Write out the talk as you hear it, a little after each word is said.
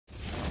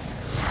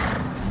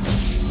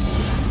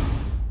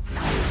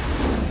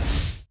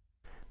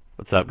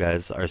What's up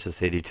guys,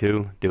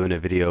 Arsis82 doing a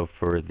video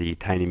for the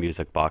Tiny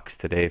Music box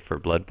today for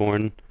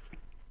Bloodborne.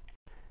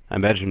 I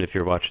imagine if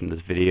you're watching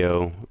this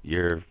video,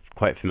 you're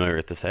quite familiar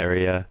with this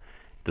area.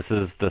 This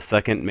is the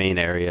second main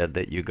area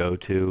that you go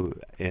to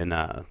in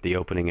the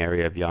opening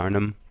area of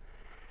Yharnam.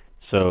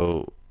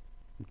 So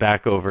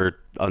back over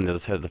on the other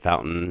side of the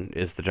fountain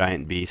is the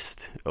giant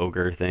beast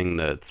ogre thing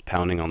that's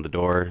pounding on the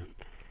door.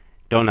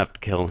 Don't have to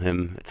kill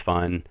him, it's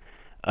fine.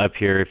 Up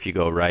here, if you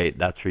go right,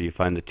 that's where you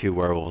find the two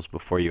werewolves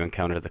before you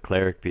encounter the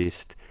cleric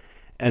beast.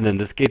 And then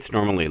this gate's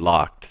normally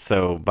locked,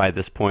 so by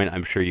this point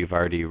I'm sure you've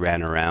already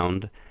ran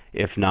around.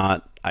 If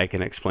not, I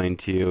can explain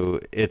to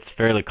you. It's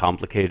fairly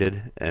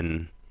complicated,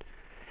 and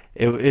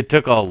it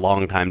took a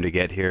long time to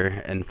get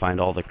here and find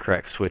all the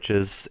correct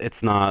switches.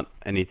 It's not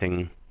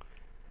anything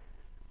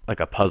like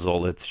a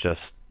puzzle, it's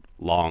just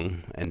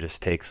long and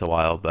just takes a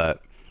while,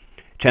 but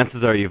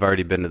chances are you've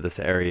already been to this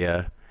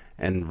area,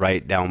 and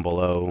right down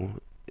below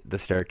the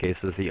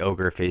staircase is the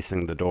ogre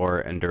facing the door,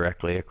 and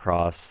directly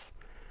across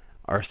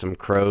are some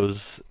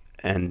crows,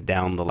 and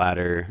down the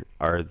ladder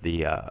are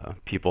the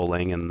people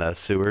laying in the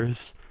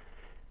sewers.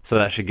 So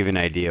that should give you an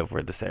idea of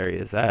where this area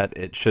is at.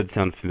 It should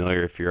sound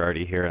familiar if you're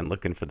already here and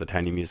looking for the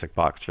tiny music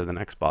box for the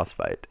next boss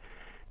fight.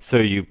 So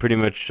you pretty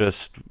much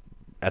just,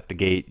 at the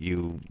gate,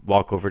 you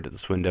walk over to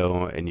this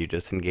window and you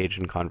just engage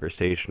in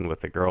conversation with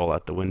the girl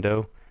at the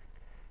window.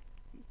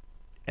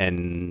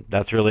 And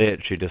that's really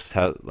it. She just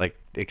has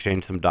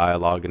exchanged some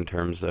dialogue in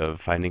terms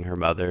of finding her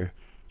mother.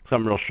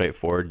 Something real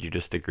straightforward. You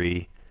just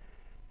agree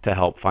to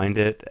help find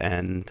it,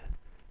 and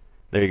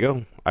there you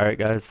go. Alright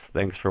guys,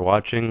 thanks for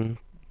watching.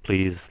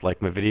 Please like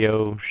my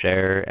video,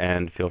 share,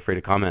 and feel free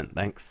to comment.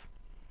 Thanks.